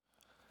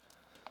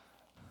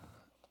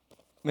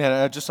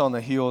Man, just on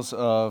the heels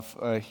of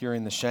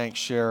hearing the Shank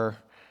share,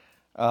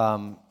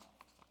 um,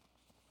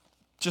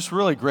 just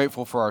really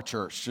grateful for our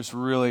church. Just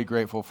really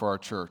grateful for our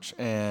church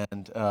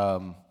and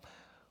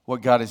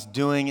what God is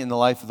doing in the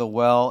life of the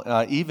well,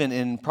 even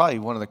in probably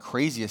one of the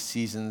craziest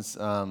seasons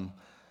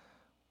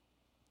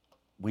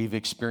we've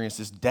experienced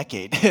this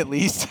decade, at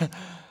least.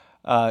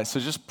 So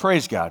just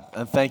praise God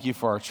and thank you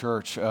for our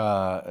church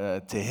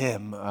to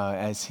Him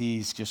as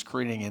He's just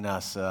creating in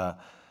us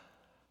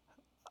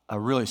a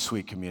really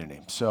sweet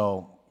community.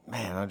 So,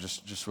 man, I'm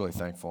just really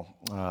thankful.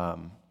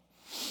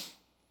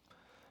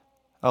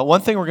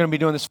 One thing we're going to be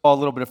doing this fall, a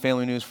little bit of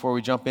family news before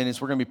we jump in,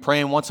 is we're going to be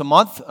praying once a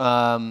month.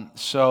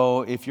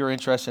 So if you're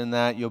interested in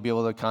that, you'll be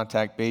able to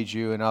contact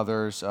Beju and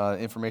others.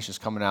 Information is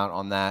coming out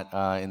on that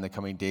in the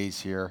coming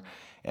days here.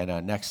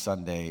 And next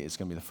Sunday is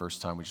going to be the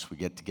first time we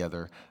get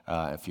together.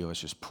 A few of us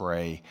just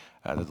pray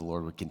that the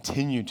Lord would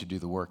continue to do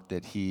the work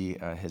that He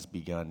has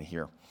begun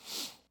here.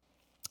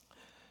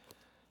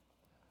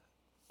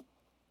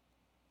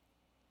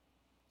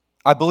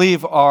 I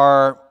believe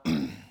our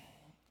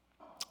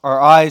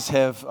eyes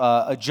have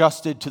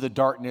adjusted to the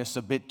darkness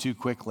a bit too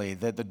quickly,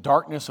 that the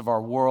darkness of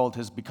our world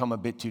has become a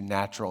bit too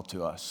natural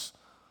to us.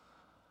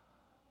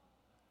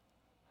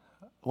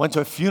 I went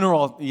to a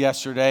funeral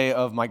yesterday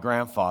of my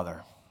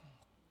grandfather.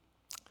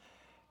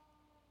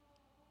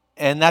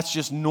 And that's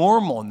just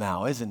normal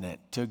now, isn't it?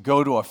 To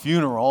go to a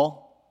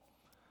funeral.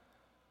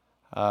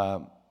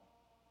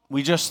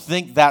 We just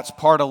think that's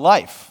part of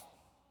life.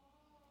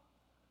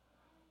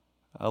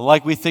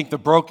 Like we think the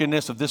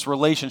brokenness of this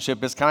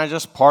relationship is kind of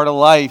just part of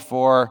life,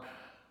 or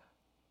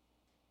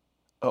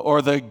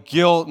the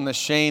guilt and the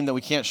shame that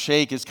we can't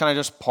shake is kind of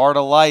just part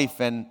of life,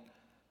 and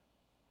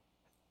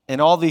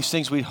all these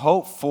things we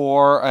hope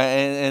for,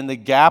 and the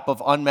gap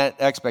of unmet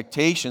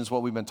expectations,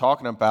 what we've been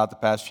talking about the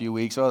past few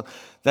weeks, so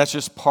that's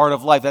just part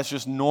of life. That's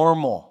just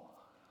normal.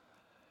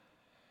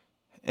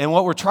 And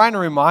what we're trying to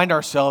remind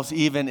ourselves,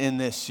 even in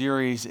this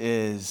series,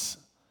 is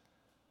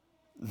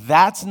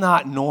that's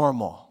not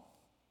normal.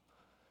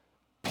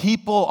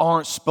 People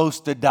aren't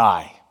supposed to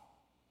die.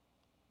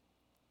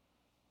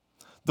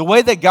 The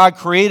way that God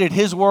created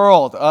His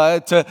world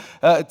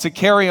to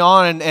carry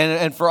on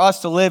and for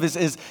us to live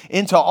is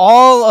into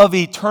all of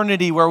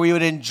eternity, where we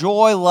would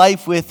enjoy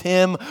life with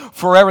Him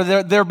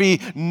forever. There be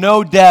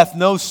no death,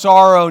 no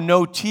sorrow,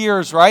 no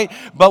tears, right?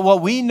 But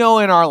what we know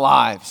in our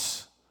lives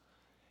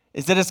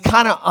is that it's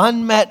kind of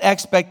unmet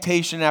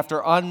expectation after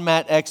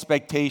unmet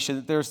expectation.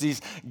 That there's these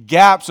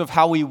gaps of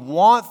how we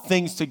want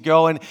things to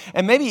go, and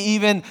maybe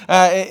even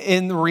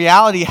in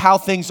reality how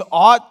things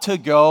ought to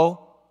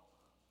go,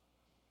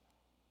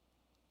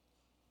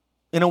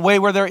 in a way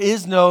where there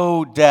is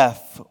no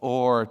death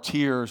or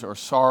tears or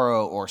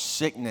sorrow or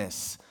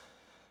sickness,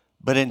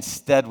 but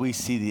instead we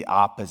see the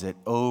opposite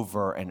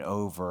over and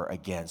over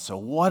again. So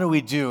what do we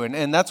do?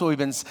 And that's what we've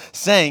been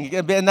saying,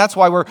 and that's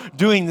why we're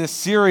doing this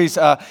series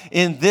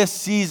in this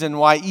season,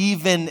 why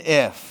even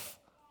if,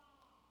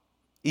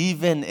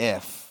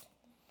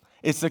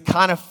 it's the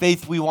kind of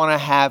faith we want to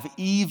have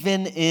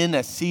even in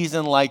a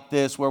season like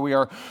this, where we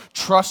are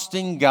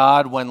trusting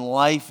God when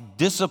life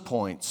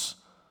disappoints,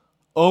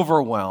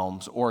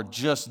 overwhelms, or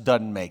just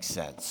doesn't make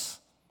sense.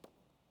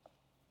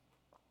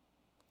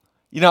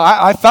 You know,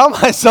 I found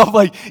myself,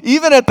 like,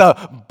 even at the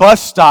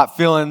bus stop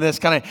feeling this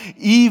kind of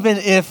even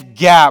if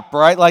gap,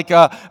 right? Like,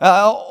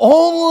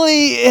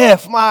 only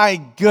if,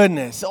 my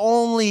goodness,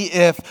 only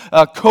if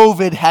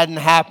COVID hadn't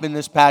happened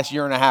this past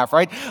year and a half,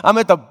 right? I'm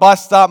at the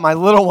bus stop, my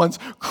little one's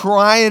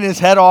crying his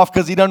head off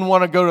because he doesn't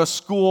want to go to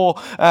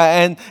school,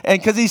 and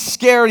because he's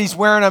scared, he's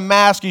wearing a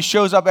mask, he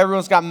shows up,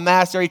 everyone's got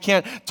masks there, he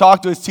can't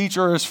talk to his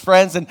teacher or his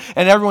friends, and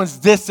everyone's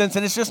distance,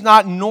 and it's just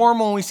not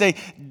normal, and we say,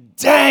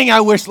 dang, I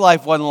wish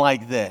life wasn't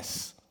like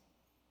this.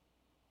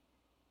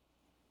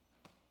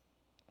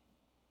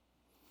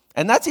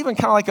 And that's even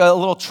kind of like a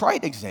little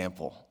trite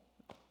example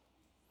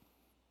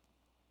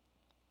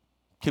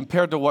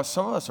compared to what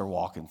some of us are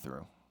walking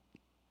through.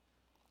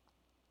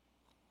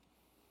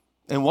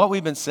 And what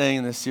we've been saying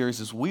in this series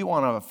is we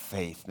want to have a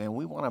faith, man.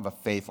 We want to have a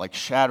faith like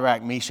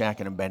Shadrach, Meshach,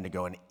 and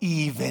Abednego, an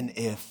even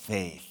if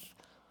faith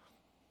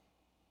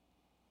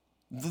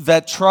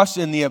that trusts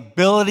in the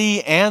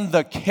ability and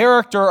the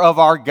character of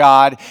our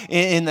God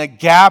in the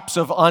gaps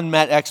of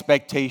unmet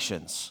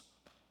expectations.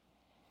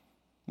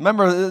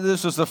 Remember,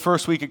 this was the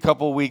first week a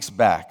couple of weeks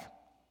back.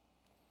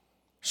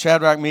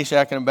 Shadrach,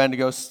 Meshach, and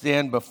Abednego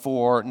stand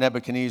before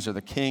Nebuchadnezzar,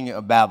 the king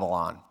of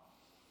Babylon.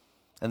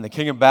 And the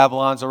king of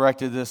Babylon's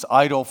erected this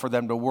idol for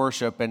them to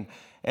worship.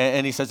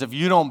 And he says, if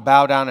you don't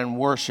bow down and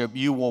worship,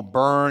 you will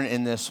burn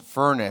in this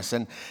furnace.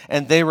 And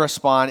they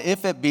respond,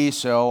 if it be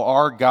so,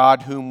 our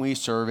God whom we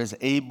serve is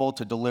able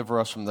to deliver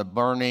us from the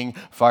burning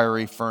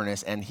fiery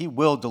furnace, and He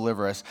will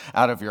deliver us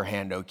out of your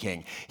hand, O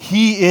king.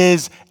 He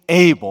is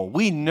able.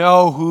 We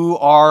know who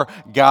our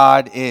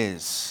God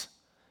is.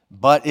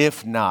 But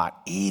if not,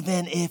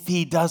 even if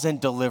He doesn't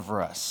deliver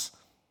us,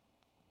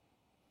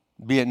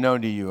 be it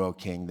known to you, O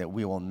king, that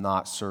we will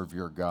not serve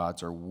your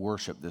gods or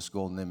worship this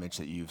golden image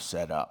that you've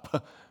set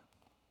up.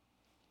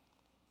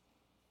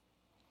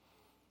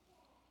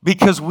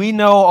 Because we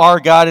know our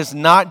God is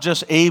not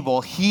just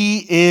able, He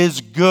is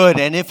good.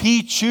 And if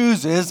He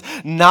chooses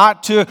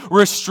not to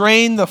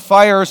restrain the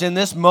fires in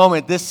this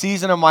moment, this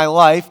season of my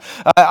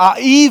life,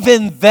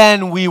 even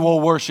then we will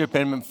worship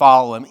Him and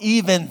follow Him.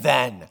 Even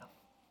then.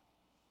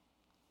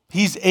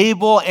 He's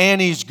able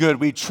and He's good.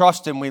 We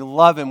trust Him, we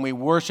love Him, we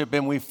worship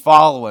Him, we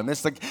follow Him.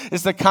 It's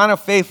the kind of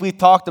faith we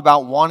talked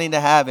about wanting to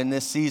have in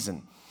this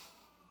season.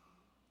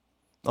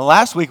 Now,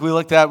 last week we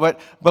looked at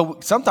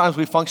but sometimes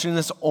we function in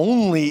this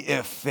only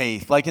if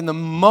faith. Like in the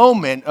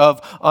moment of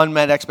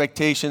unmet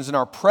expectations in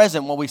our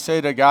present, what we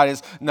say to God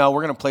is, no,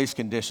 we're going to place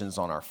conditions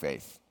on our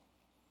faith.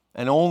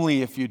 And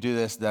only if you do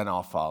this, then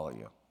I'll follow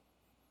you.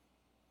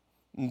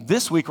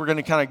 This week we're going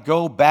to kind of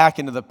go back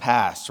into the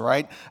past,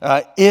 right?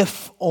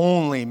 If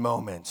only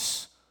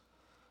moments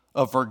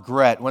of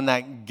regret. When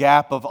that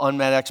gap of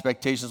unmet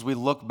expectations, we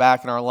look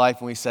back in our life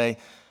and we say,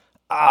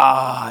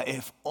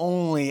 if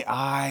only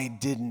I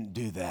didn't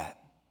do that.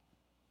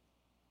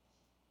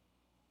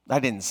 I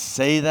didn't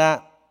say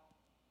that.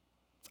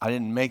 I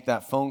didn't make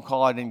that phone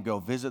call. I didn't go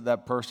visit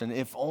that person.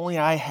 If only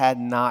I had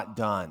not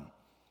done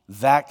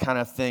that kind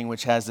of thing,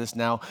 which has this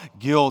now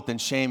guilt and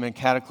shame and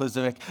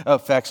cataclysmic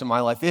effects in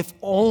my life. If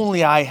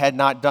only I had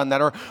not done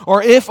that.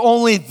 Or if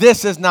only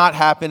this has not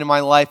happened in my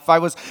life. If I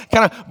was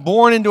kind of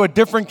born into a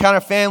different kind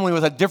of family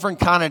with a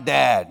different kind of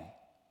dad.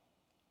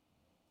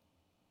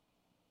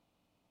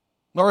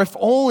 Or if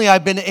only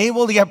I'd been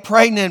able to get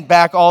pregnant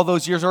back all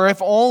those years. Or if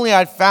only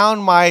I'd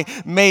found my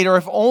mate. Or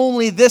if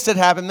only this had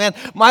happened, man,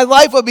 my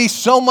life would be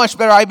so much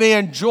better. I'd be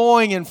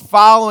enjoying and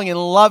following and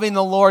loving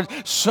the Lord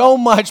so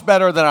much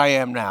better than I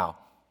am now.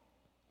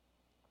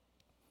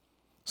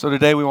 So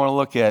today we want to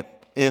look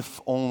at if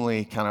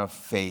only kind of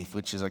faith,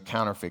 which is a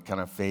counterfeit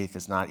kind of faith.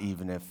 It's not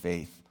even if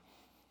faith.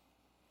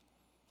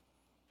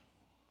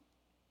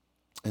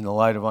 In the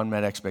light of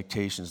unmet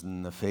expectations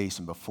in the face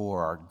and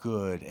before our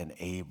good and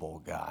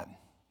able God.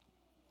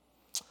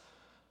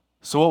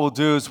 So what we'll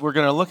do is we're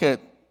going to look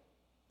at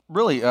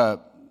really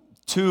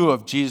two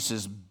of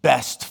Jesus'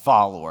 best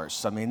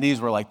followers. I mean, these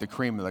were like the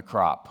cream of the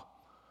crop.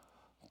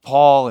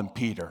 Paul and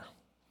Peter.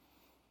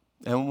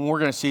 And we're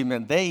going to see,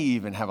 man, they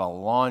even have a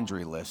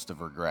laundry list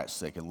of regrets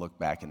they can look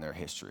back in their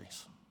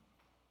histories.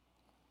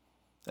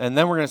 And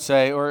then we're going to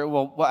say,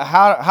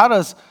 how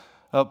does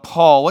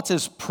Paul, what's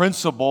his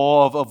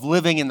principle of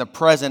living in the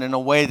present in a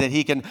way that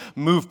he can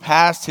move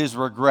past his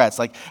regrets?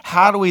 Like,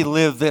 how do we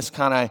live this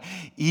kind of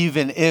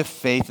even if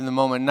faith in the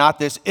moment, not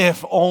this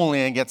if only,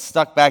 and get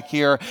stuck back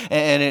here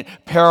and it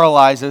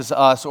paralyzes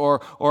us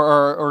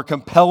or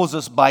compels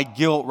us by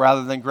guilt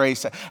rather than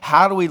grace?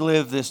 How do we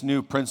live this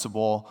new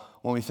principle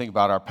when we think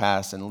about our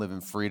past and live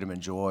in freedom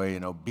and joy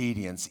and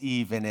obedience,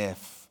 even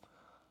if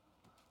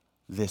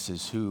this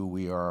is who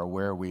we are,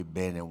 where we've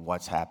been, and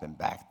what's happened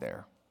back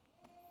there?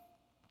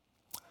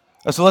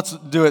 So let's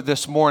do it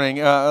this morning.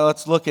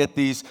 Let's look at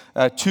these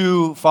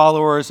two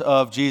followers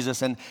of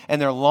Jesus and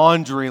their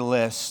laundry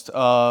list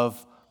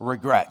of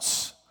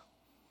regrets.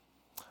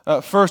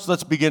 First,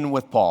 let's begin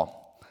with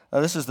Paul.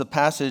 This is the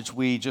passage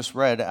we just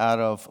read out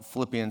of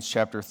Philippians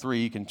chapter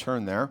 3. You can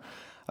turn there.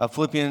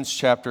 Philippians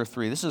chapter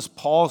 3. This is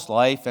Paul's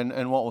life,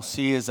 and what we'll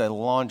see is a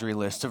laundry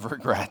list of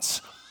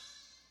regrets.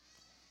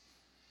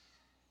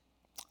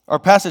 Our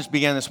passage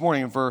began this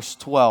morning in verse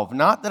 12.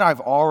 Not that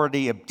I've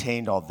already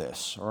obtained all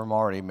this, or am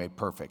already made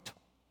perfect.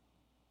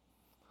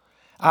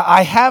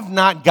 I have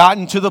not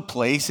gotten to the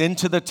place,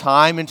 into the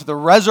time, into the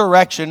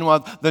resurrection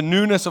of the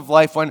newness of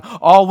life when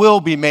all will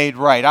be made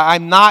right.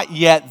 I'm not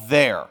yet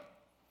there.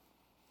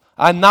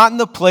 I'm not in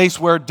the place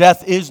where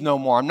death is no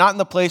more. I'm not in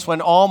the place when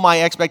all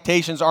my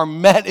expectations are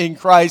met in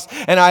Christ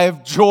and I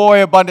have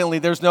joy abundantly.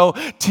 There's no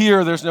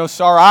tear, there's no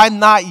sorrow. I'm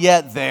not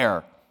yet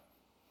there.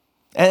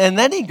 And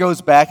then he goes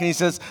back and he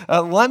says,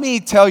 let me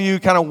tell you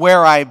kind of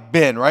where I've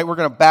been, right? We're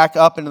going to back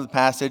up into the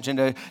passage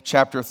into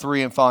chapter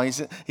 3 and following.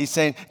 He's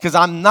saying, because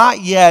I'm not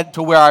yet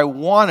to where I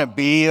want to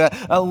be.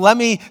 Let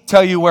me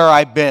tell you where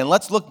I've been.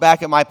 Let's look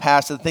back at my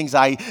past, the things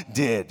I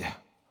did.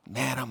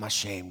 Man, I'm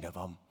ashamed of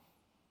them.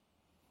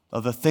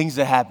 Of the things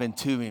that happened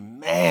to me.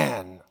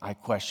 Man, I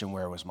question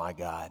where was my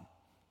God.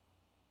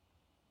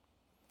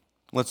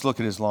 Let's look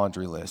at his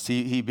laundry list.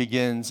 He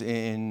begins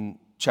in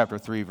chapter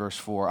 3, verse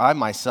 4. I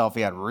myself,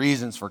 he had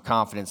reasons for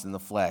confidence in the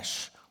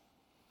flesh.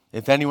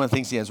 If anyone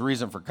thinks he has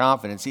reason for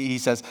confidence, he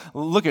says,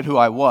 look at who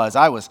I was.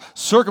 I was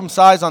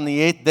circumcised on the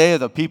 8th day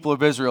of the people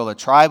of Israel, the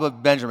tribe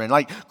of Benjamin,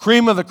 like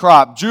cream of the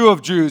crop, Jew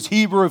of Jews,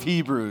 Hebrew of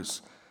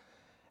Hebrews.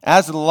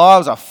 As to the law, I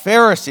was a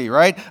Pharisee,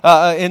 right?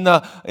 In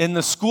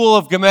the school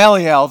of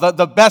Gamaliel,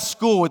 the best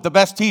school with the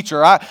best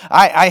teacher.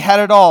 I had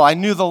it all. I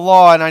knew the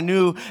law and I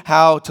knew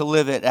how to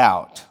live it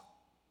out.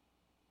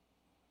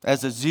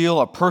 As a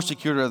zeal, a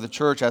persecutor of the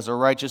church, as a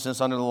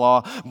righteousness under the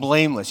law,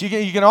 blameless. You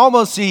can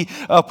almost see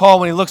Paul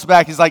when he looks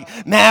back. He's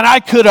like, man, I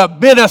could have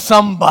been a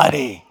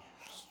somebody.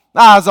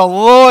 I was a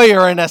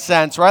lawyer in a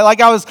sense, right? Like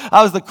I was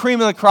the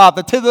cream of the crop,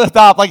 the tip of the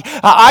top. Like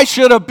I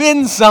should have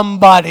been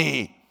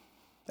somebody.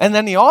 And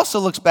then he also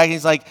looks back and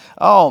he's like,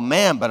 oh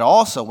man, but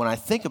also when I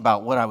think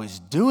about what I was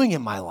doing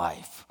in my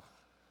life,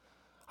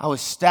 I was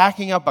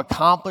stacking up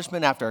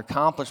accomplishment after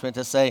accomplishment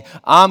to say,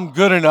 I'm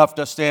good enough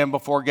to stand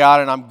before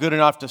God and I'm good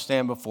enough to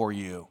stand before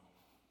you.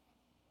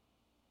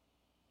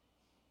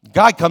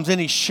 God comes in,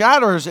 he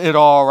shatters it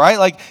all, right?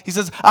 Like he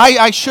says,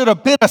 I should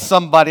have been a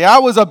somebody. I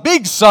was a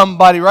big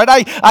somebody, right?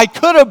 I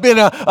could have been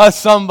a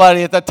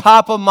somebody at the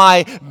top of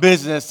my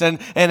business. And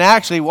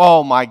actually,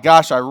 oh my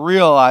gosh, I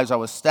realized I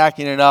was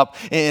stacking it up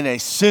in a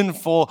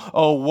sinful,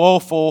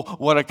 woeful,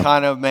 what a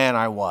kind of man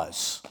I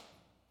was.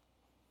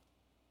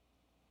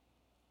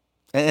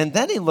 And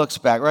then he looks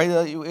back, right?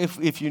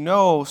 If you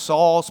know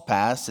Saul's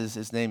past,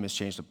 his name is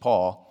changed to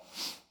Paul.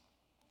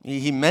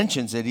 He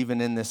mentions it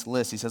even in this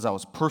list. He says, I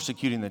was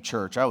persecuting the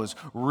church. I was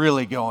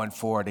really going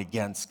for it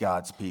against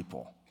God's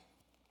people.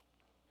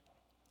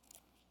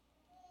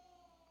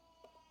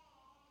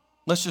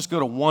 Let's just go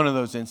to one of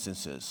those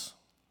instances.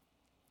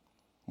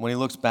 When he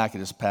looks back at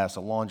his past,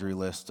 a laundry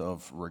list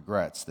of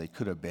regrets. They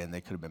could have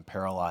been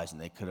paralyzed,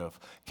 and they could have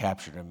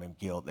captured him in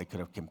guilt. They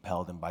could have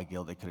compelled him by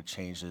guilt. They could have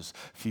changed his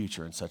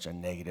future in such a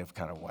negative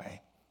kind of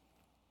way.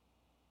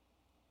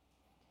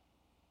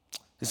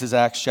 This is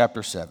Acts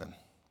chapter 7.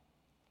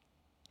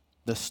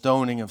 The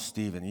stoning of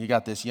Stephen. You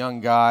got this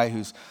young guy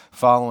who's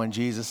following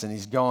Jesus, and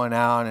he's going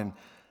out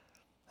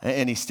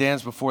and he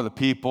stands before the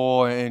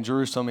people in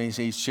Jerusalem.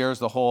 He shares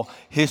the whole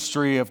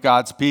history of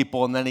God's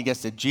people, and then he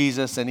gets to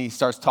Jesus, and he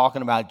starts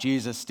talking about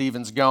Jesus.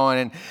 Stephen's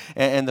going,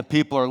 and the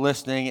people are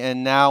listening,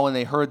 and now when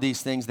they heard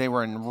these things, they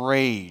were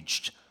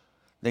enraged.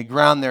 They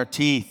ground their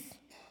teeth.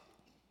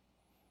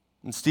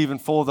 And Stephen,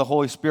 full of the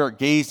Holy Spirit,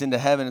 gazed into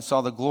heaven and saw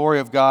the glory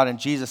of God and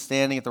Jesus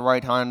standing at the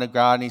right hand of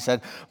God. And he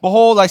said,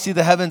 Behold, I see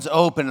the heavens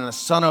open and the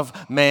Son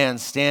of Man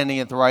standing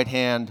at the right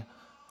hand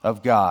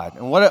of God.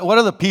 And what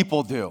do the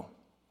people do?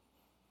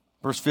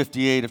 Verse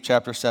 58 of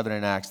chapter 7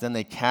 in Acts. Then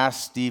they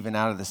cast Stephen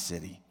out of the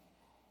city.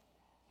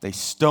 They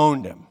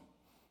stoned him.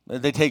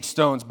 They take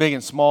stones, big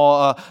and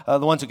small. The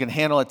ones who can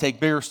handle it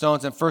take bigger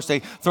stones. And first they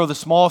throw the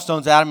small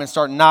stones at him and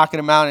start knocking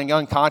him out and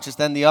unconscious.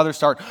 Then the others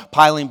start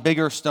piling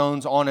bigger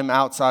stones on him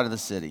outside of the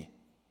city,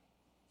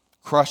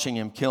 crushing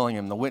him, killing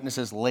him. The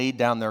witnesses laid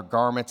down their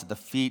garments at the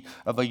feet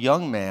of a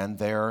young man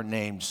there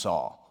named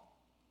Saul.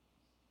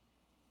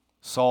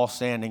 Saul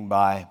standing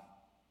by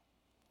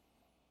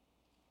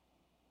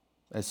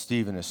as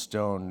Stephen is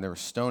stoned. They were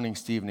stoning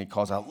Stephen. He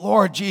calls out,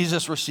 Lord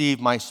Jesus,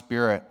 receive my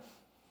spirit.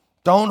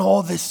 Don't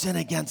hold this sin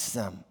against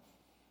them.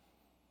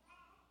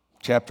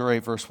 Chapter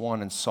 8, verse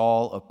 1, and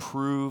Saul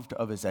approved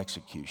of his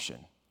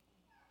execution.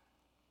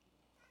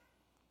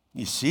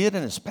 You see it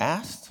in his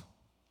past?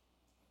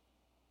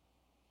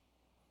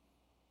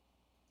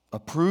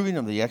 Approving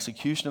of the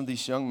execution of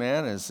this young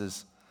man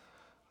is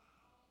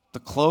the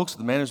cloaks of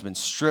the man who's been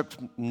stripped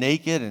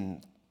naked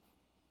and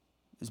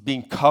is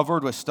being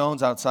covered with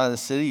stones outside of the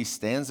city. He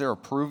stands there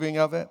approving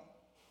of it.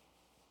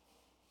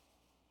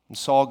 And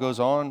Saul goes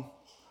on.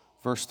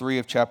 Verse 3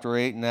 of chapter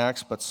 8 in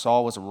Acts, but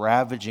Saul was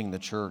ravaging the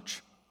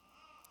church.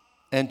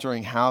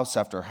 Entering house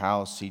after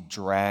house, he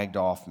dragged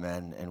off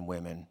men and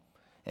women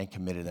and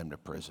committed them to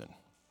prison.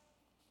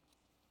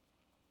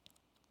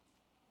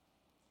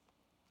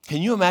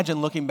 Can you imagine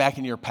looking back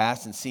into your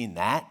past and seeing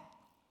that?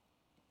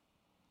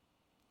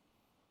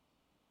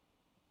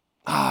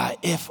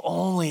 If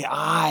only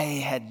I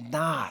had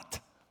not.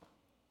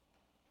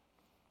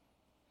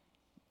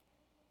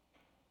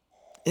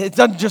 It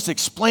doesn't just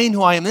explain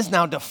who I am. This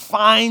now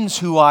defines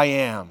who I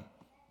am.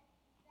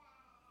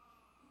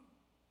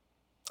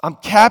 I'm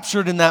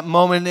captured in that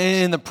moment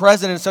in the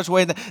present in such a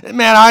way that,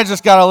 man, I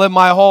just got to live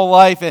my whole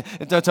life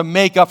to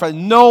make up for it.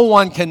 No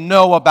one can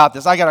know about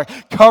this. I got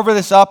to cover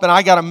this up, and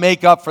I got to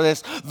make up for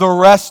this the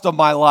rest of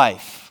my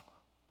life.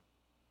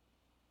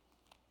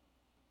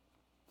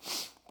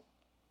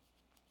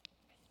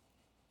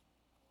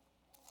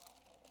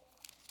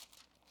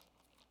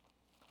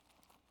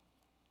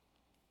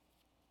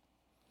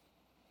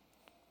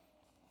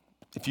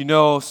 If you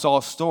know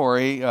Saul's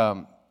story,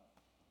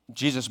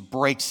 Jesus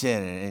breaks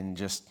in and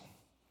just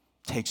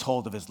takes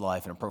hold of his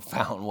life in a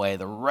profound way.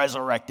 The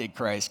resurrected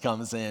Christ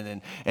comes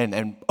in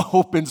and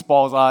opens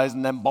Paul's eyes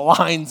and then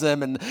blinds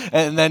him, and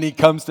then he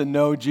comes to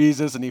know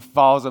Jesus and he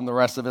follows him the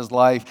rest of his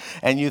life.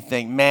 And you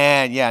think,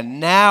 man, yeah,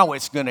 now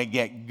it's going to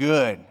get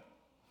good.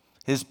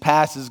 His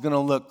past is going to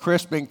look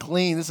crisp and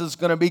clean. This is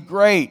going to be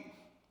great.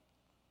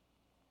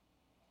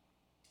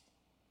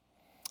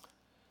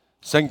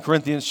 2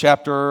 Corinthians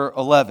chapter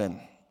 11.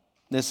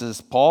 This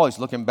is Paul. He's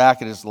looking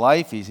back at his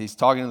life. He's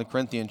talking to the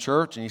Corinthian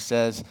church, and he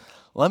says,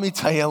 let me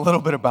tell you a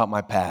little bit about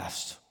my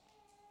past.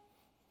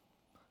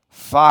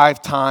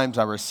 5 times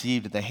I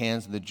received at the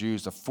hands of the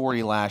Jews the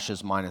 40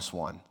 lashes minus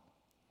 1.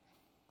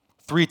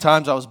 3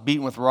 times I was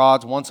beaten with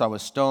rods. Once I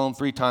was stoned.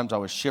 3 times I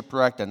was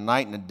shipwrecked. A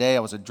night and a day I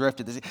was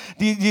adrift.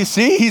 Do you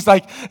see? He's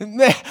like,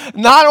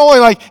 not only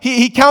like,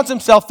 he counts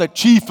himself the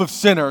chief of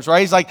sinners, right?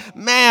 He's like,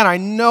 man, I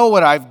know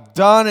what I've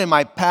done in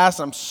my past.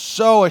 I'm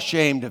so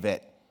ashamed of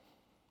it.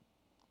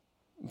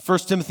 1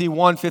 Timothy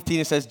 1:15,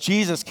 it says,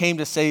 Jesus came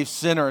to save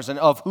sinners, and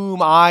of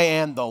whom I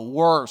am the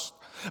worst.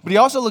 But he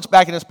also looks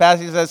back in his past,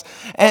 and he says,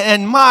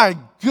 and my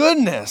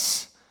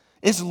goodness,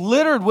 it's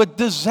littered with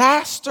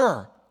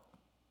disaster.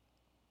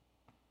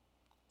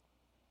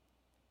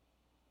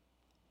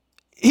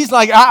 He's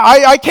like,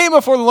 I came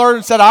before the Lord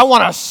and said, I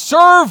want to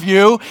serve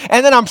you,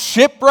 and then I'm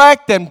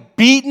shipwrecked and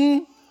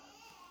beaten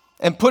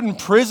and put in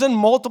prison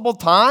multiple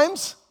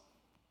times?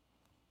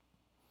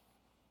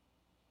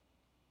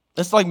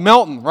 It's like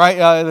Milton, right?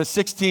 The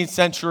 16th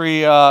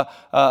century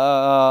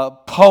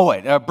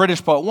poet, a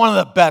British poet, one of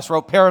the best,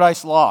 wrote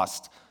Paradise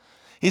Lost.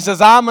 He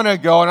says, I'm going to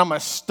go and I'm going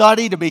to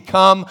study to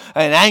become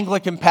an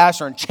Anglican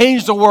pastor and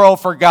change the world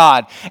for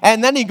God.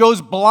 And then he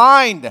goes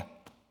blind.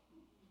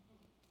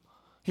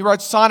 He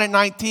writes Sonnet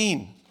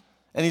 19.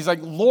 And he's like,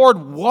 Lord,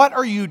 what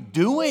are you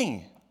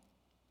doing?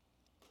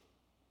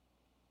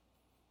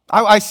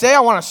 I say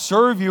I want to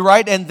serve you,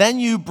 right? And then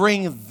you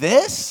bring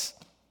this?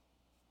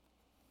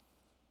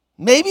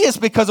 Maybe it's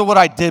because of what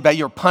I did, but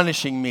you're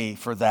punishing me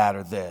for that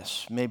or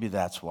this. Maybe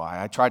that's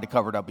why. I tried to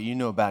cover it up, but you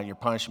know about it. You're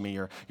punishing me.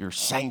 You're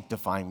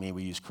sanctifying me.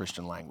 We use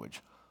Christian language.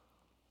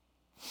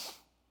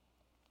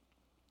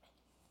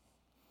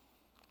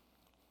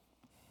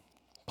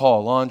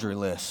 Paul, laundry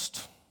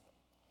list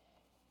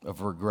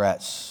of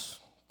regrets,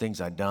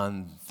 things I've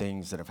done,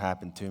 things that have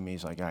happened to me.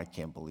 He's like, I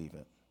can't believe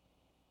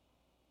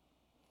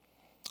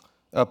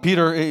it.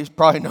 Peter is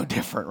probably no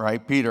different,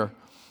 right? Peter.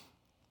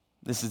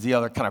 This is the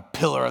other kind of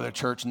pillar of the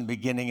church in the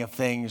beginning of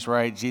things,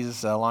 right?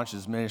 Jesus launches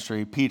his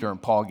ministry. Peter and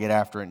Paul get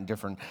after it in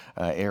different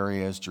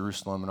areas,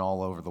 Jerusalem and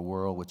all over the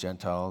world with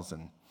Gentiles.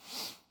 And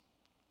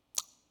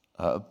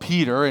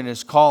Peter, in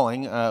his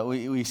calling,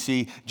 we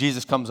see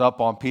Jesus comes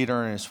up on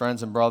Peter and his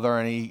friends and brother,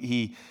 and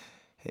he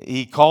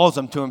calls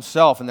them to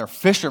himself, and they're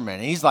fishermen.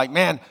 And he's like,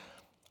 man,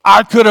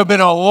 I could have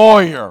been a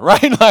lawyer,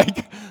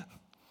 right?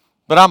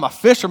 But I'm a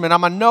fisherman.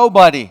 I'm a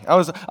nobody. I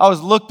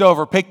was looked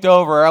over, picked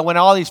over. When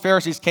all these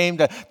Pharisees came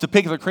to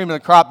pick the cream of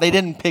the crop, they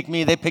didn't pick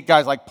me. They picked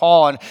guys like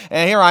Paul.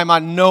 And here I'm a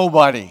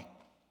nobody.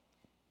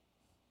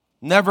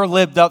 Never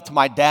lived up to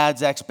my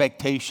dad's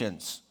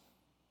expectations.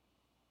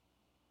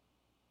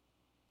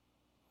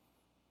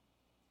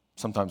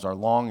 Sometimes our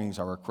longings,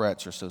 our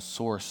regrets are so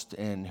sourced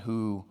in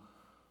who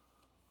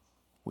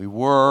we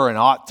were and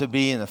ought to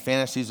be, and the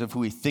fantasies of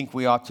who we think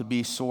we ought to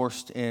be,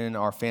 sourced in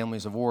our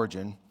families of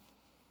origin.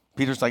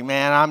 Peter's like,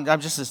 man,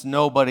 I'm just this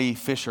nobody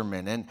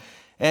fisherman.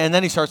 And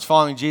then he starts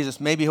following Jesus.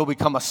 Maybe he'll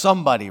become a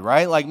somebody,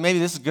 right? Like maybe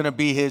this is going to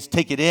be his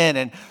ticket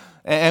in.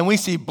 And we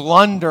see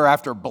blunder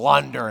after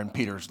blunder in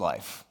Peter's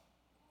life.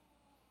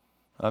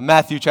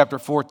 Matthew chapter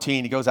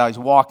 14, he goes out, he's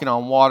walking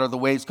on water, the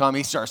waves come,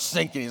 he starts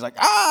sinking. He's like,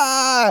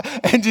 ah!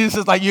 And Jesus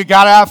is like, you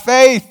got to have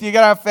faith. You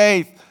got to have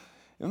faith.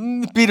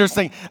 Peter's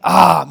thinking,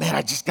 man,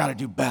 I just got to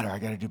do better. I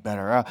got to do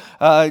better.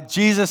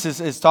 Jesus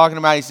is talking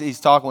about, he's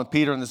talking with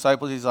Peter and the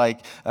disciples. He's like,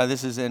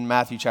 this is in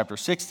Matthew chapter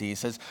 60. He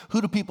says, who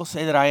do people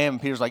say that I am?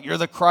 And Peter's like, you're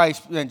the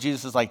Christ. And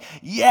Jesus is like,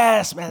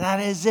 yes, man, that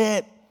is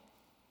it.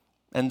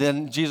 And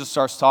then Jesus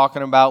starts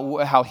talking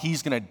about how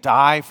he's going to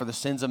die for the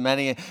sins of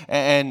many.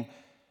 And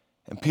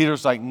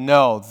Peter's like,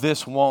 no,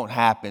 this won't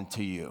happen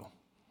to you.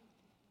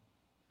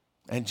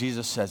 And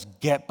Jesus says,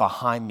 get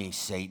behind me,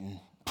 Satan.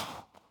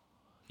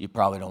 You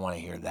probably don't want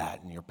to hear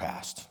that in your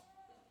past.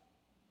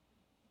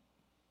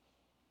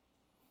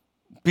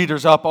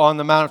 Peter's up on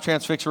the Mount of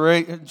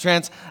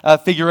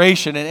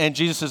Transfiguration, and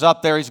Jesus is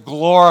up there. He's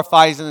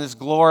glorified in his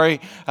glory.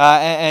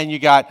 And you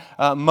got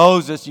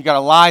Moses, you got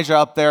Elijah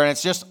up there, and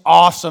it's just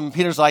awesome.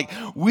 Peter's like,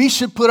 we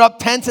should put up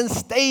tents and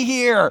stay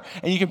here.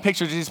 And you can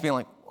picture Jesus being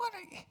like, what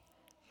are you?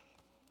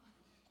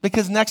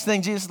 Because next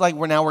thing, Jesus is like,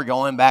 we're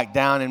going back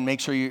down, and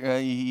make sure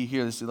you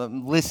hear this.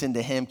 Listen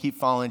to him, keep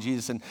following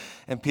Jesus.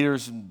 And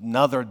Peter's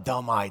another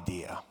dumb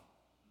idea.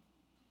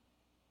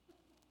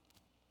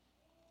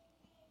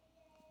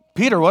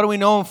 Peter, what do we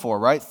know him for,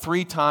 right?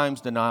 3 times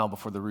denial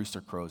before the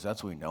rooster crows.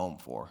 That's what we know him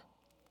for.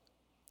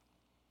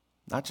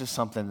 Not just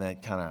something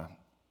that kind of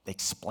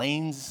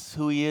explains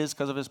who he is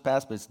because of his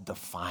past, but it's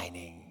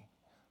defining.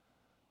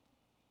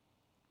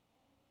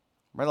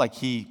 Right? Like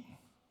he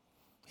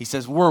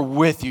says, we're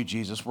with you,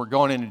 Jesus. We're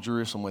going into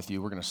Jerusalem with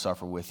you. We're going to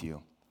suffer with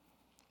you.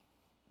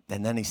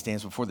 And then he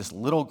stands before this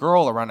little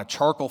girl around a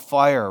charcoal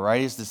fire,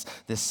 right? It's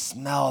this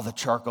smell of the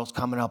charcoal's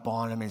coming up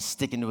on him and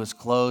sticking to his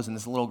clothes. And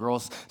this little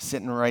girl's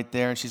sitting right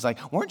there. And she's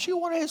like, weren't you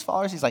one of his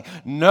followers? He's like,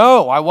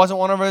 no, I wasn't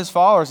one of his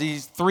followers.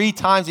 He's 3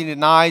 times he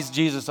denies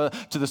Jesus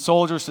to the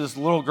soldiers, to this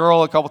little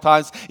girl a couple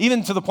times,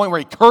 even to the point where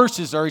he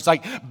curses her. He's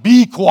like,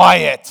 be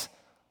quiet.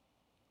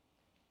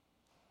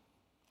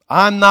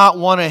 I'm not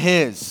one of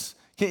his.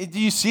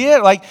 Do you see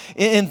it? Like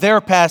in their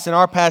past, in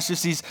our past,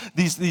 just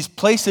these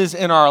places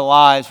in our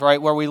lives,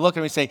 right, where we look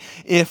and we say,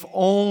 if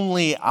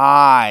only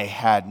I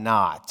had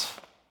not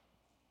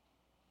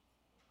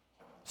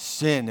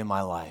sinned in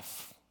my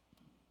life.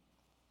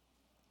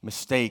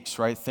 Mistakes,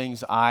 right?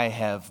 Things I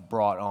have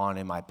brought on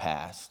in my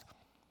past.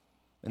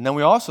 And then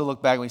we also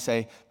look back and we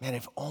say, man,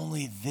 if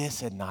only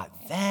this had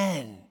not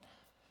then.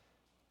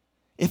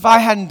 If I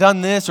hadn't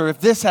done this, or if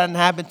this hadn't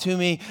happened to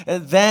me,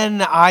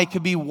 then I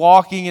could be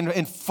walking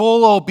in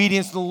full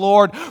obedience to the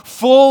Lord,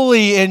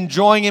 fully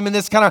enjoying him in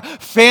this kind of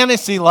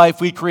fantasy life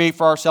we create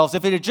for ourselves.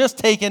 If it had just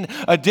taken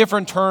a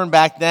different turn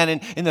back then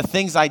in the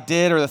things I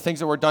did or the things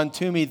that were done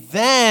to me,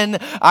 then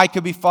I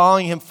could be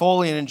following him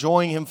fully and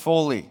enjoying him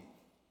fully.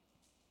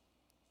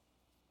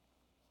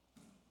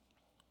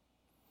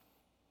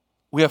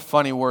 We have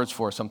funny words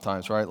for it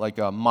sometimes, right? Like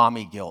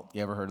mommy guilt.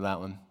 You ever heard of that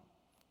one?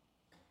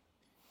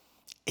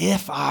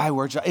 If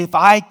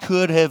I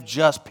could have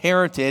just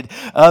parented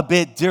a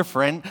bit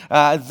different,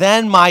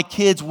 then my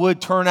kids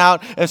would turn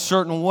out a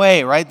certain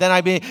way, right? Then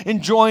I'd be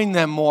enjoying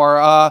them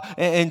more,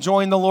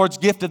 enjoying the Lord's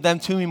gift of them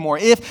to me more.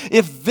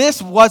 If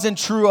this wasn't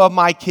true of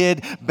my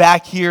kid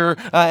back here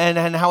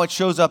and how it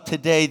shows up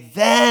today,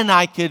 then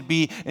I could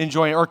be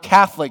enjoying it. Or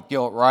Catholic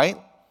guilt, right?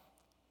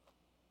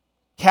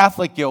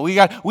 Catholic guilt.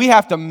 We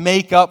have to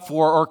make up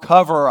for or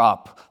cover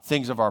up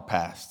things of our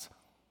past.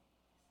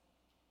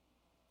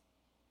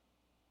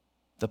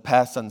 The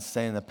past doesn't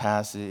stay in the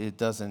past. It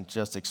doesn't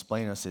just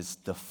explain us. It's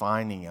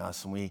defining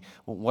us. And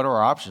what are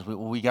our options?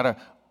 We gotta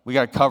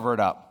cover it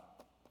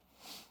up.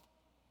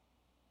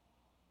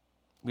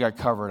 We gotta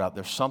cover it up.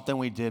 There's something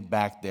we did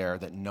back there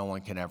that no one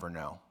can ever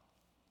know.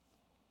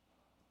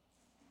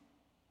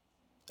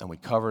 And we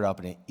cover it up,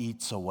 and it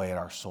eats away at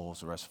our souls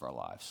the rest of our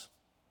lives.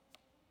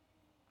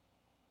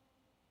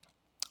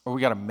 Or we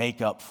gotta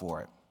make up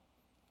for it.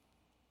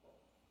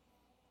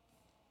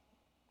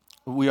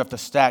 We have to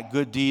stack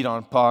good deed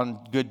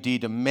upon good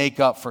deed to make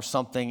up for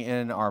something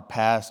in our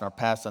past. And our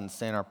past doesn't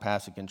stay in our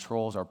past. It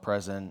controls our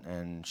present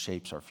and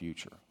shapes our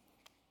future.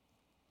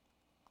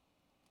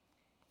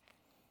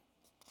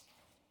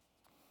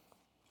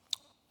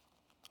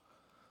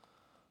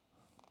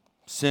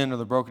 Sin or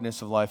the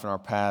brokenness of life in our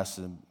past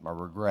and our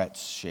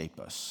regrets shape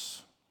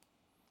us.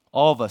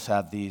 All of us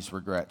have these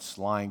regrets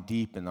lying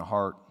deep in the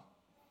heart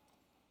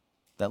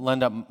that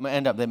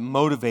end up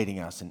motivating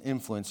us and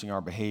influencing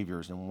our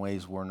behaviors in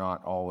ways we're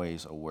not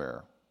always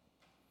aware.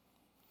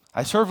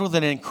 I served with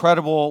an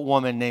incredible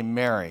woman named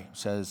Mary,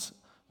 says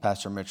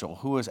Pastor Mitchell,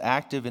 who was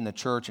active in the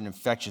church and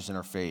infectious in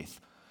her faith.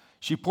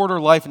 She poured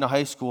her life into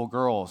high school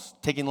girls,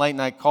 taking late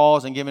night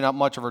calls and giving up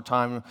much of her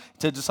time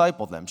to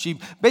disciple them. She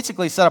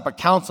basically set up a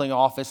counseling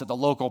office at the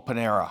local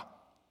Panera.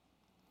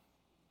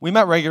 We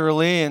met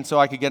regularly, and so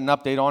I could get an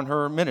update on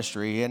her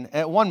ministry. And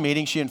at one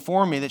meeting, she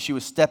informed me that she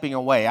was stepping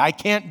away. I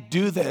can't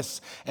do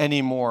this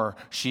anymore,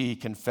 she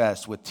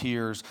confessed, with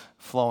tears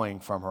flowing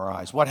from her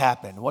eyes. What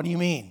happened? What do you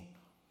mean?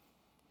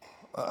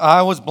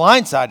 I was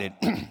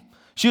blindsided.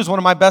 She was one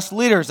of my best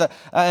leaders.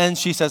 And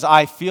she says,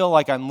 I feel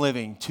like I'm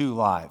living two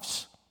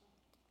lives.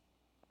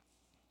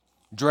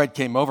 Dread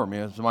came over me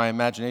as my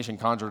imagination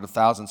conjured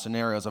 1,000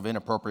 scenarios of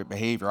inappropriate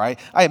behavior. I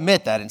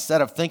admit that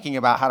instead of thinking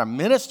about how to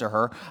minister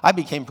her, I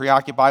became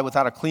preoccupied with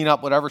how to clean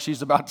up whatever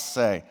she's about to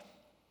say.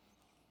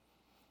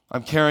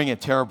 I'm carrying a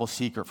terrible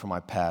secret from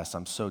my past.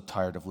 I'm so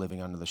tired of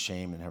living under the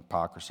shame and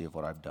hypocrisy of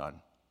what I've done.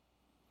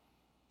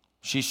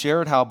 She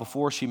shared how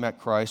before she met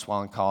Christ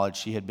while in college,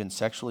 she had been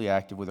sexually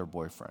active with her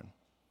boyfriend.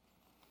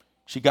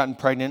 She'd gotten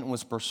pregnant and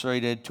was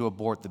persuaded to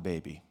abort the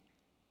baby.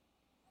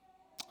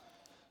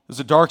 It was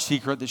a dark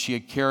secret that she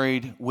had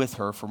carried with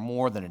her for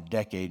more than a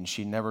decade, and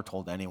she never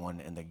told anyone,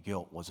 and the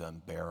guilt was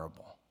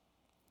unbearable.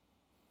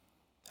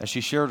 As she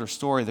shared her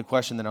story, the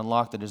question that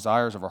unlocked the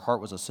desires of her heart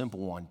was a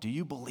simple one. Do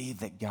you believe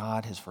that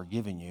God has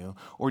forgiven you,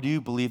 or do you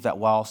believe that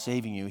while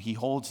saving you, He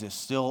holds this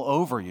still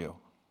over you?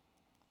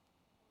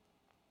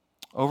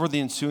 Over the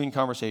ensuing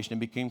conversation, it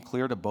became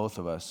clear to both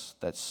of us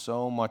that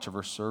so much of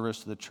her service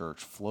to the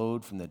church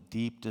flowed from the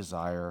deep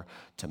desire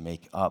to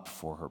make up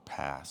for her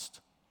past.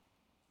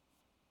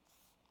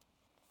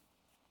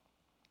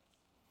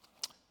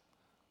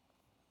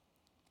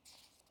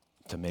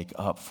 To make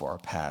up for our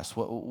past.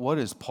 What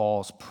is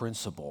Paul's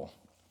principle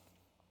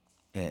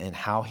in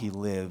how he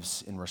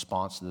lives in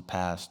response to the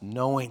past,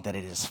 knowing that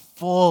it is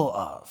full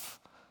of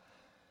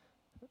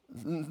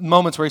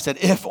moments where he said,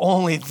 if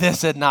only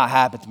this had not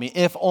happened to me,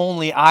 if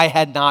only I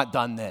had not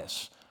done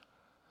this.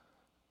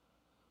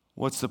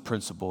 What's the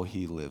principle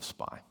he lives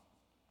by?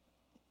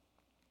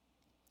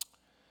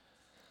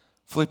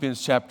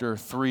 Philippians chapter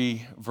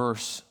 3,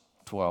 verse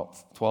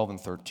 12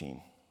 and 13.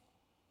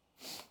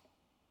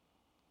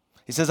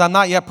 He says, I'm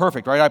not yet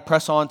perfect, right? I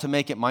press on to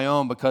make it my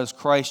own because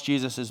Christ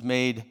Jesus has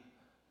made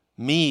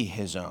me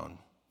his own.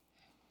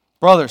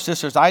 Brothers,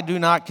 sisters, I do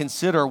not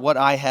consider what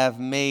I have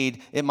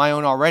made it my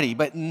own already.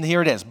 But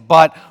here it is.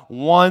 But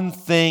one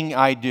thing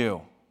I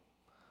do,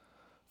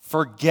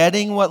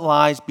 forgetting what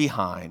lies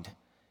behind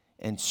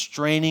and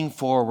straining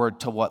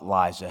forward to what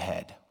lies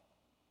ahead.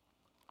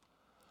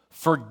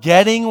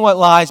 Forgetting what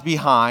lies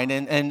behind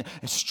and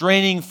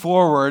straining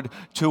forward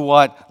to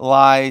what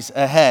lies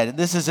ahead.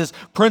 This is his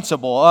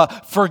principle.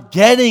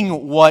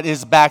 Forgetting what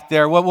is back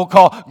there, what we'll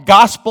call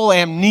gospel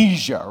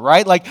amnesia,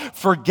 right? Like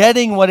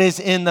forgetting what is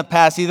in the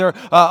past. Either,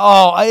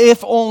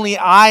 if only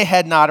I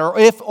had not, or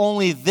if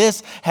only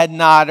this had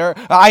not, or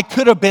I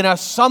could have been a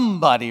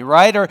somebody,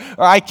 right? Or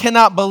I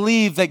cannot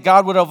believe that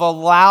God would have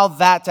allowed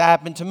that to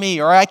happen to me.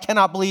 Or I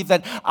cannot believe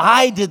that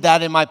I did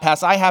that in my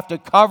past. I have to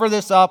cover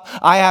this up.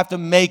 I have to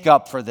make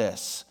up for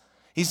this.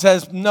 He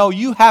says, no,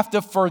 you have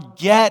to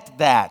forget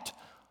that.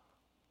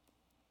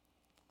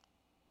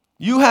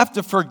 You have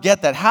to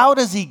forget that. How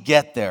does he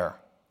get there?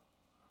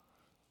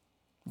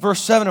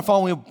 Verse 7 and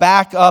following, we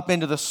back up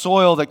into the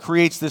soil that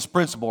creates this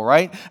principle,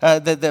 right?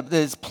 That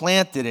is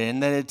planted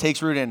in, that it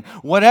takes root in.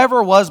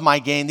 Whatever was my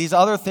gain, these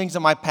other things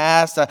in my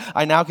past,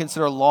 I now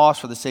consider loss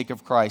for the sake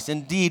of Christ.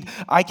 Indeed,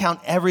 I count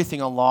everything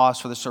a loss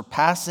for the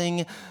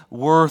surpassing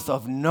worth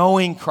of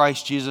knowing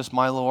Christ Jesus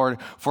my Lord.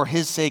 For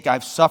his sake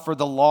I've suffered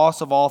the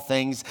loss of all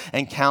things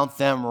and count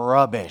them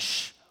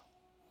rubbish,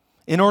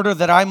 in order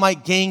that I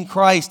might gain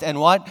Christ and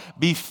what?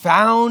 Be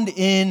found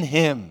in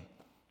him.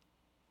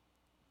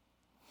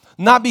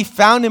 Not be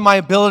found in my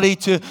ability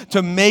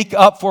to make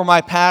up for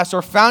my past,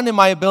 or found in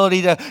my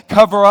ability to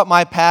cover up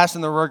my past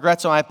and the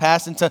regrets of my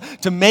past, and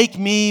to make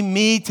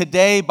me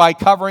today by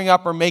covering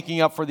up or making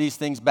up for these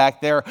things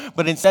back there,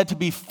 but instead to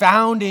be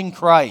found in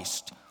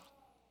Christ.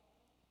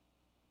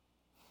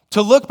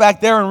 To look back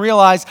there and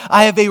realize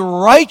I have a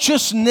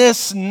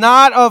righteousness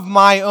not of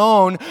my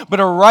own,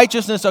 but a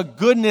righteousness, a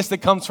goodness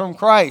that comes from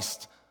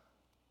Christ.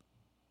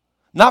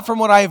 Not from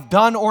what I have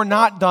done or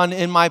not done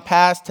in my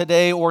past,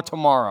 today, or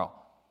tomorrow.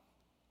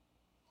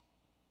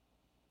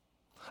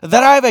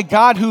 That I have a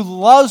God who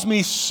loves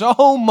me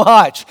so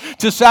much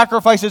to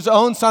sacrifice his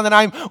own son, that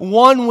I'm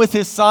one with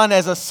his son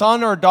as a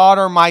son or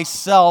daughter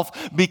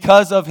myself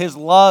because of his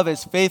love,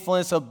 his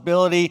faithfulness,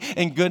 ability,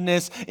 and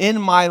goodness in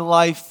my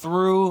life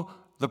through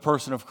the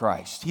person of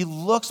Christ. He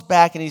looks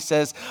back and he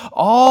says,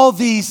 all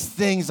these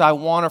things I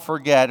want to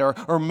forget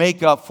or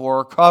make up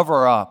for or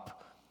cover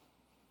up.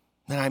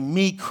 Then I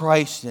meet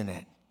Christ in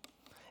it.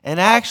 And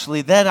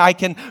actually, then I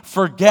can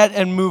forget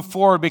and move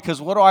forward,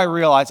 because what do I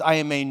realize? I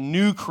am a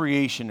new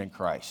creation in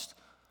Christ.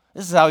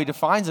 This is how he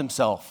defines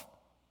himself.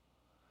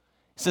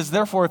 He says,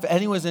 therefore, if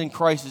anyone is in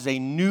Christ is a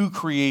new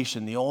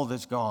creation, the old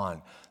is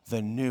gone,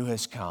 the new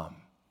has come.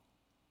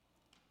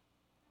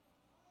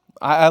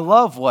 I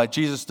love what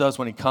Jesus does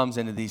when he comes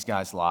into these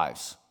guys'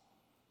 lives.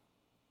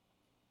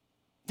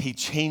 He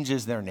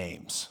changes their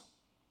names.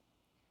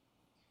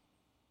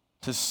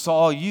 To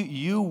Saul,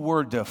 you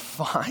were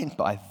defined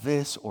by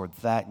this or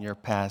that in your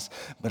past,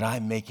 but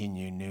I'm making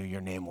you new.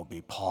 Your name will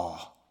be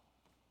Paul.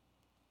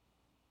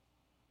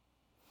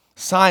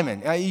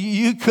 Simon,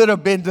 you could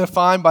have been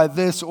defined by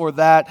this or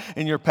that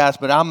in your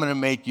past, but I'm going to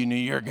make you new.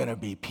 You're going to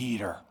be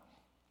Peter.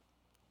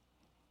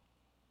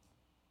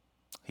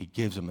 He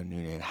gives him a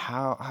new name.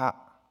 How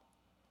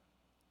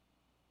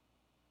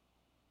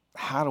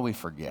do we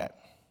forget?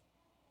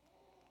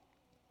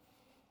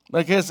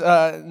 Because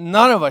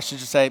none of us should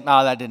just say,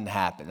 oh, that didn't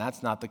happen.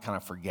 That's not the kind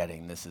of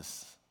forgetting this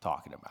is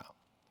talking about.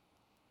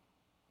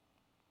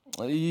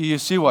 You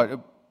see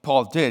what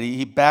Paul did.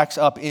 He backs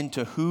up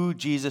into who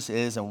Jesus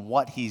is and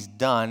what he's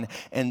done,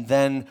 and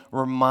then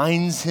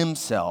reminds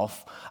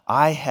himself,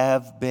 I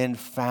have been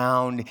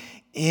found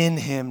in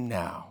him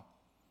now.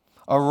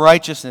 A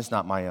righteousness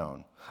not my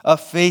own. A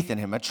faith in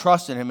him, a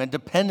trust in him, a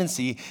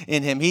dependency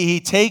in him.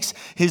 He takes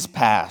his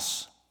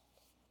past.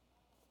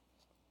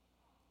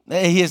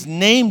 He has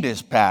named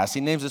his past.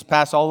 He names his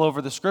past all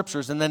over the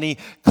scriptures, and then he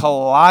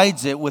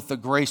collides it with the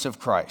grace of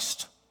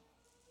Christ.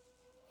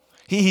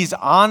 He's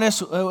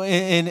honest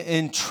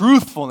in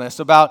truthfulness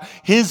about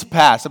his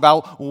past,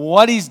 about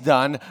what he's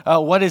done,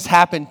 what has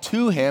happened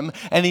to him,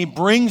 and he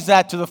brings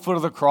that to the foot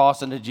of the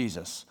cross and to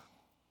Jesus.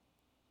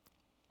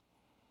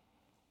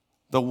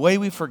 The way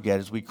we forget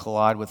is we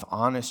collide with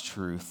honest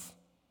truth,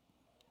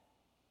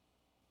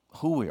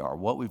 who we are,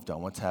 what we've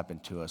done, what's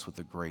happened to us with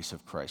the grace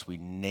of Christ. We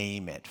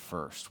name it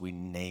first. We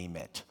name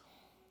it.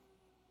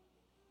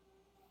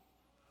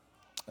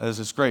 There's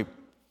this great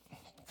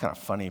kind of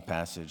funny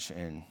passage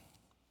in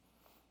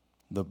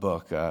the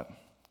book.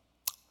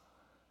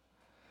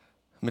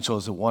 Mitchell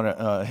is at one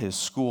of his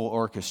school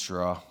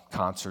orchestra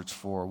concerts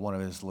for one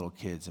of his little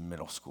kids in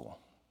middle school.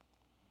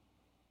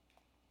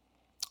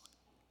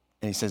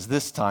 And he says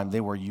this time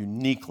they were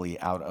uniquely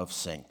out of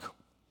sync.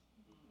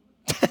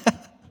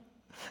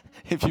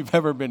 If you've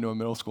ever been to a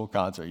middle school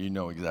concert, you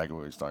know exactly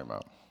what he's talking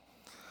about.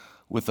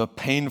 With a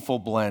painful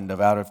blend of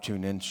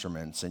out-of-tune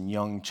instruments and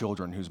young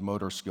children whose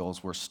motor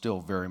skills were still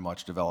very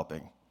much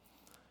developing.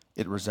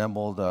 It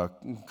resembled a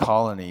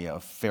colony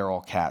of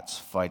feral cats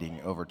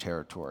fighting over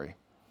territory.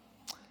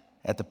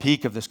 At the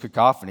peak of this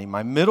cacophony,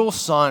 my middle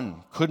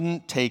son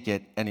couldn't take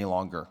it any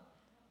longer.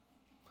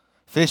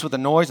 Faced with the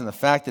noise and the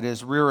fact that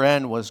his rear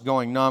end was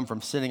going numb from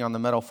sitting on the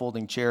metal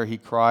folding chair, he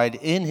cried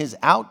in his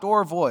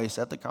outdoor voice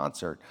at the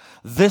concert,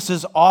 "This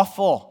is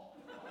awful."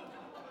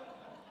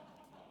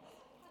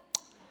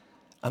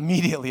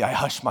 Immediately, I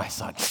hushed my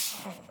son.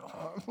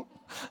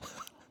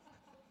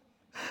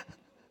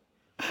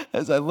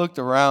 As I looked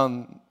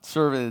around,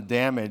 surveyed the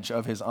damage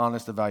of his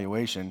honest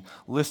evaluation,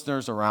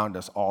 listeners around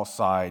us all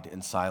sighed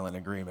in silent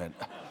agreement.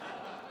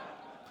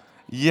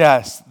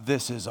 Yes,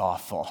 this is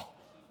awful.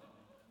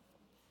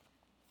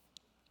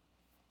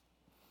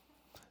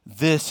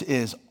 This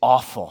is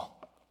awful.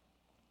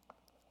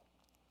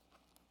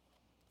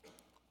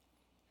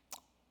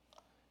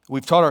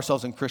 We've taught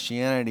ourselves in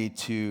Christianity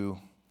to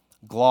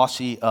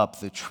glossy up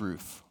the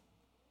truth.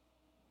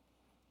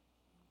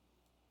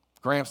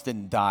 Gramps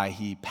didn't die,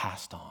 he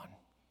passed on.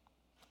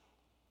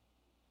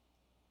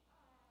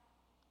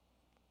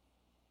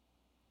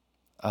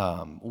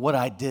 what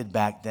I did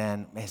back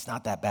then, man, it's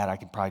not that bad. I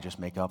can probably just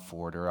make up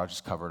for it, or I'll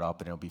just cover it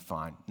up and it'll be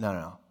fine.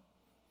 No.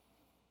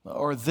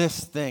 Or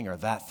this thing or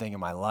that thing in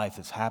my life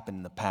that's happened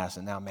in the past,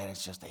 and now, man,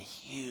 it's just a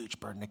huge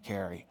burden to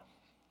carry.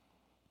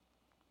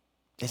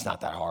 It's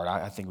not that hard.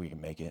 I think we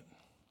can make it.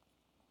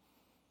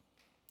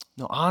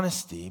 No,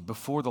 honesty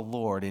before the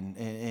Lord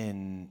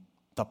in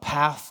the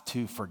path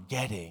to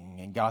forgetting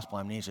in gospel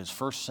amnesia is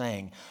first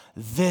saying,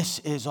 this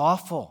is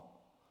awful,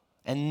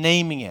 and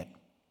naming it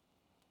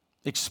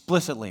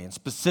explicitly and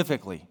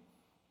specifically.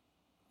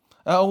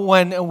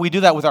 When we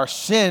do that with our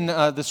sin,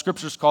 the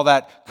scriptures call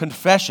that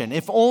confession.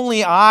 If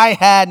only I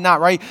had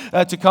not, right,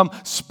 to come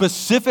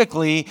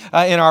specifically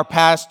in our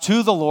past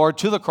to the Lord,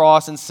 to the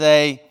cross, and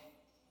say,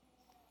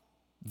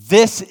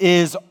 this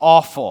is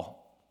awful.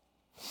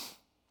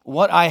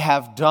 What I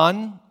have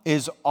done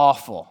is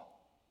awful.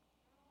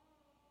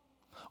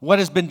 What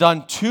has been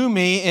done to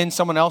me in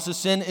someone else's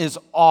sin is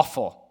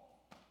awful.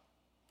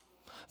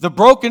 The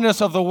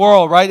brokenness of the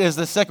world, right, is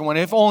the second one.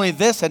 If only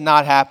this had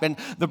not happened,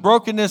 the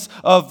brokenness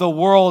of the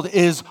world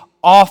is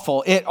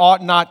awful. It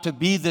ought not to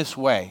be this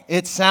way.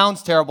 It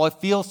sounds terrible. It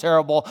feels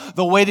terrible.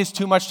 The weight is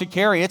too much to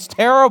carry. It's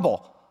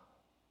terrible.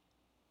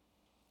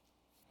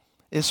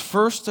 Is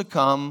first to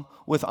come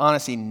with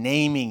honesty,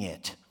 naming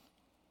it.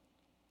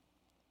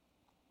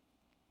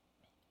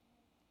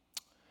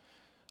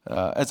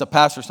 As a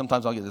pastor,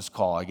 sometimes I'll get this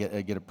call. I get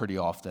it pretty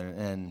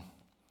often.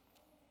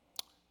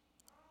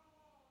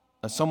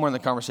 And somewhere in the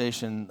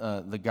conversation,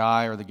 the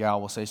guy or the gal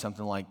will say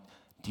something like,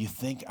 do you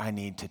think I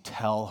need to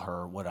tell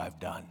her what I've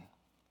done?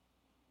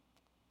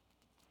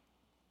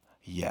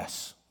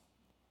 Yes.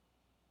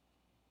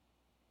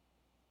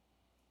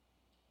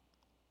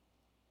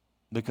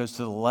 Because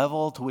to the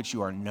level to which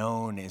you are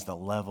known is the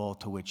level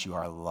to which you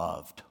are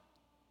loved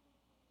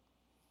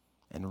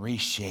and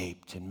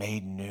reshaped and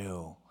made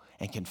new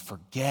and can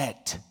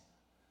forget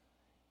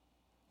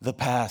the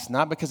past,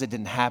 not because it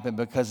didn't happen,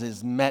 because it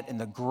is met in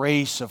the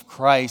grace of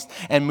Christ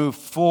and move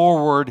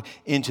forward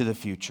into the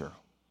future.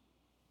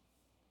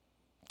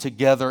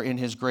 Together in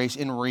His grace,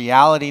 in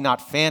reality,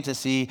 not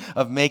fantasy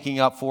of making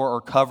up for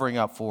or covering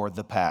up for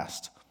the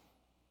past.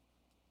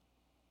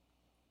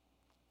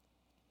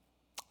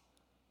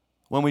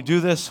 When we do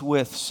this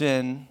with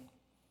sin,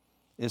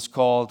 it's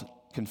called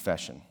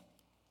confession.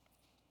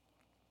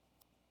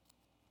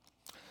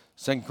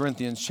 2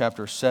 Corinthians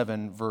chapter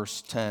 7,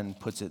 verse 10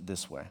 puts it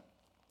this way.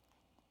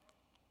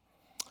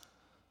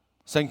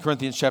 2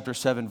 Corinthians chapter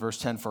 7, verse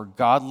 10, for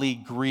godly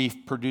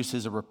grief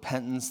produces a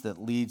repentance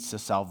that leads to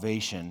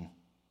salvation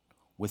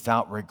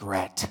without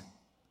regret,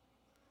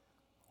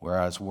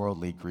 whereas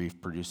worldly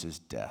grief produces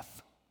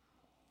death.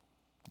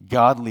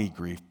 Godly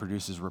grief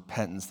produces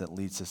repentance that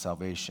leads to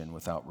salvation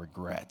without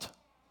regret.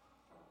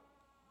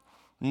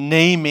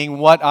 Naming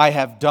what I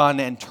have done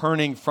and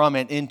turning from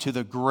it into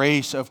the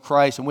grace of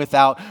Christ, and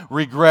without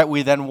regret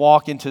we then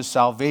walk into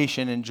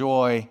salvation and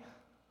joy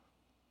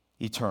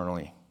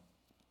eternally.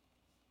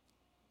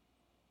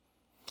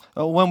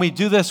 When we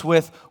do this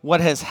with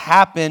what has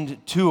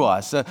happened to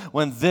us,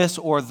 when this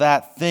or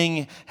that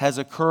thing has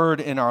occurred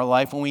in our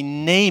life, when we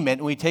name it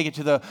and we take it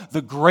to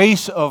the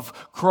grace of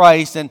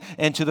Christ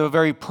and to the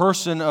very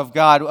person of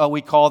God,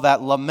 we call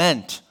that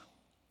lament.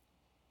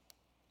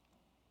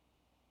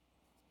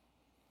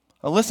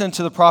 Listen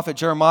to the prophet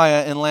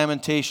Jeremiah in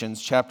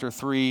Lamentations chapter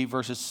 3,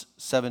 verses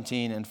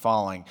 17 and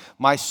following.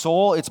 My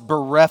soul, it's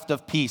bereft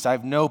of peace. I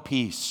have no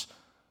peace.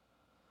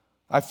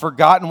 I've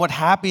forgotten what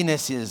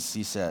happiness is,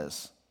 he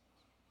says.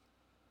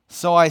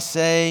 So I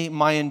say,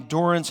 my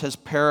endurance has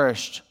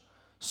perished.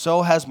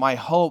 So has my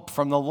hope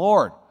from the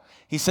Lord.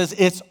 He says,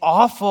 it's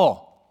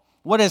awful.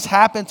 What has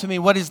happened to me?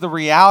 What is the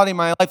reality of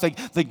my life?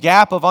 Like the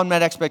gap of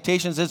unmet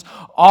expectations is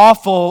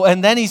awful.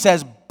 And then he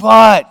says,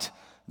 but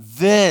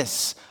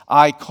this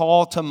I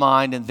call to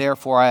mind, and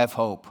therefore I have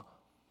hope.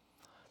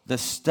 The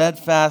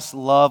steadfast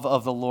love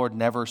of the Lord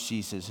never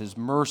ceases. His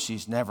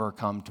mercies never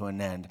come to an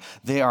end.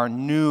 They are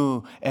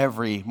new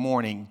every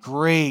morning.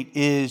 Great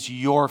is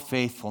your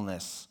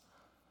faithfulness.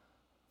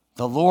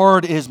 The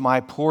Lord is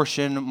my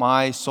portion,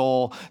 my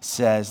soul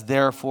says.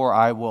 Therefore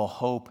I will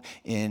hope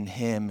in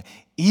Him,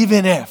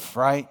 even if,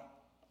 right?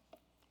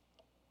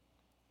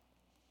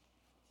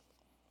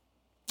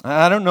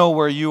 I don't know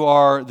where you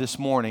are this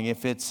morning,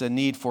 if it's a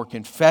need for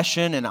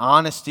confession and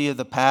honesty of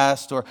the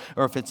past, or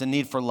if it's a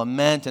need for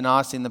lament and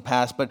honesty in the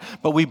past,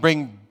 but we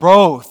bring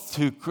both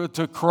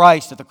to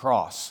Christ at the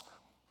cross.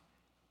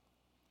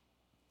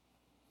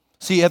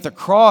 See, at the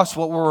cross,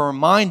 what we're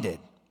reminded,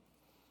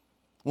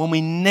 when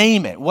we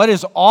name it, what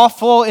is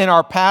awful in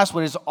our past,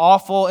 what is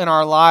awful in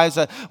our lives,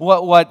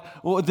 what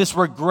this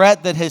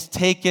regret that has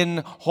taken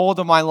hold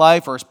of my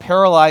life or is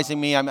paralyzing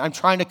me, I'm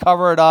trying to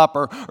cover it up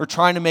or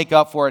trying to make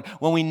up for it.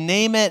 When we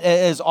name it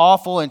as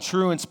awful and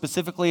true and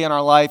specifically in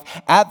our life,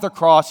 at the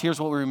cross,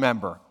 here's what we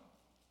remember.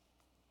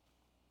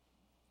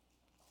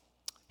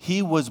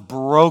 He was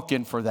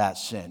broken for that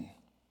sin.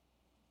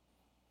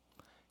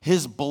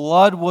 His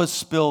blood was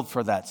spilled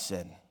for that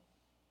sin.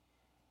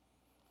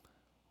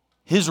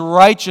 His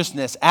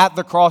righteousness at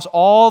the cross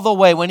all the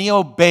way, when he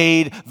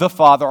obeyed the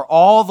Father,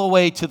 all the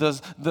way to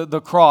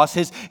the cross,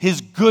 his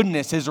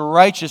goodness, his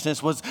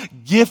righteousness was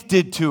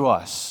gifted to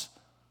us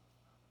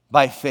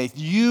by faith.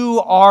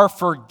 You are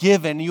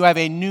forgiven. You have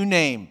a new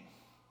name.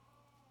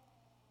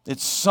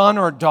 It's son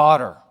or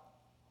daughter.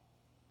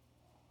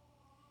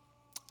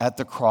 At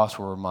the cross,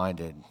 we're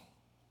reminded.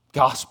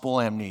 Gospel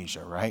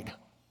amnesia, right?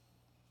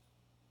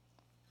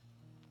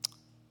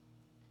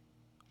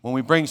 When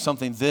we bring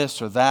something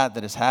this or that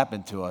has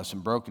happened to us in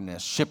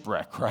brokenness,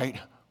 shipwreck, right?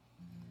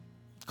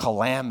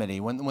 Calamity.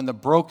 When the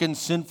broken,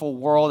 sinful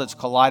world has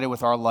collided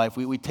with our life,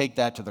 we take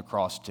that to the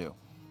cross too.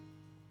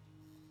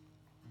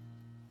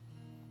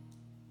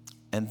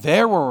 And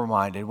there we're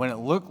reminded when it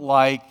looked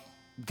like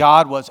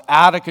God was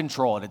out of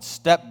control, it had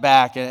stepped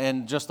back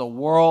and just the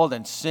world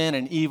and sin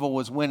and evil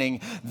was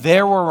winning,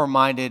 there we're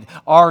reminded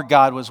our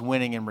God was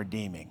winning and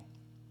redeeming.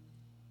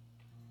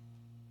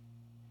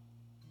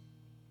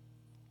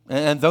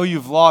 And though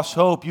you've lost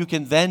hope, you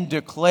can then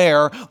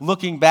declare,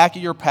 looking back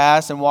at your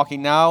past and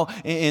walking now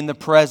in the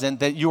present,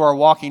 that you are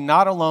walking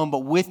not alone, but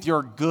with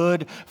your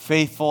good,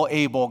 faithful,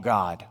 able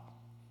God,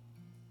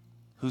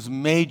 who's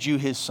made you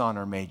his son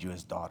or made you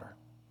his daughter.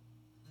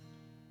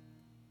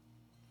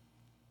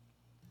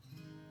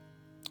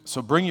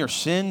 So bring your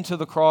sin to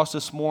the cross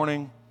this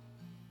morning.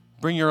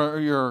 Bring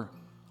your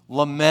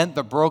lament,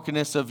 the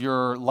brokenness of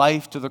your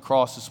life to the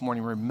cross this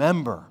morning.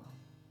 Remember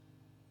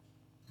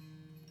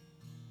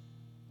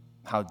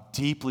how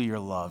deeply you're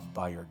loved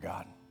by your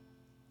God.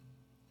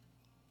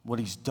 What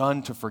he's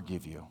done to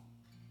forgive you.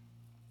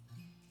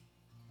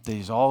 That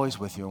he's always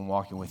with you and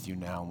walking with you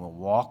now and will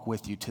walk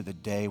with you to the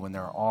day when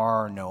there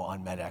are no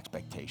unmet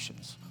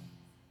expectations.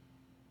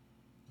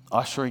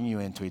 Ushering you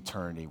into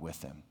eternity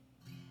with him.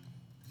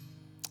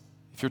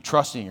 If you're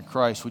trusting in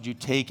Christ, would you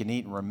take and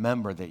eat and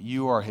remember that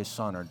you are his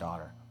son or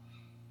daughter?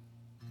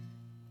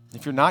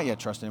 If you're not yet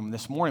trusting him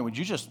this morning, would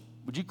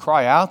you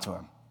cry out to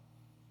him?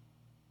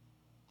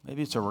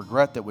 Maybe it's a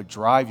regret that would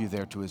drive you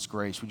there to his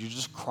grace. Would you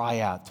just cry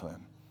out to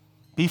him?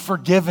 Be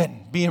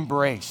forgiven, be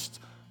embraced,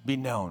 be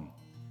known.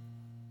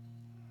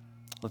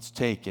 Let's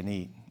take and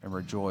eat and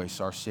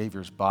rejoice. Our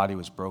Savior's body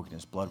was broken,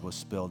 his blood was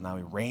spilled. Now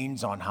he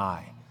reigns on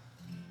high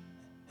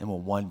and will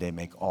one day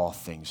make all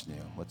things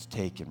new. Let's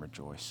take and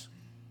rejoice.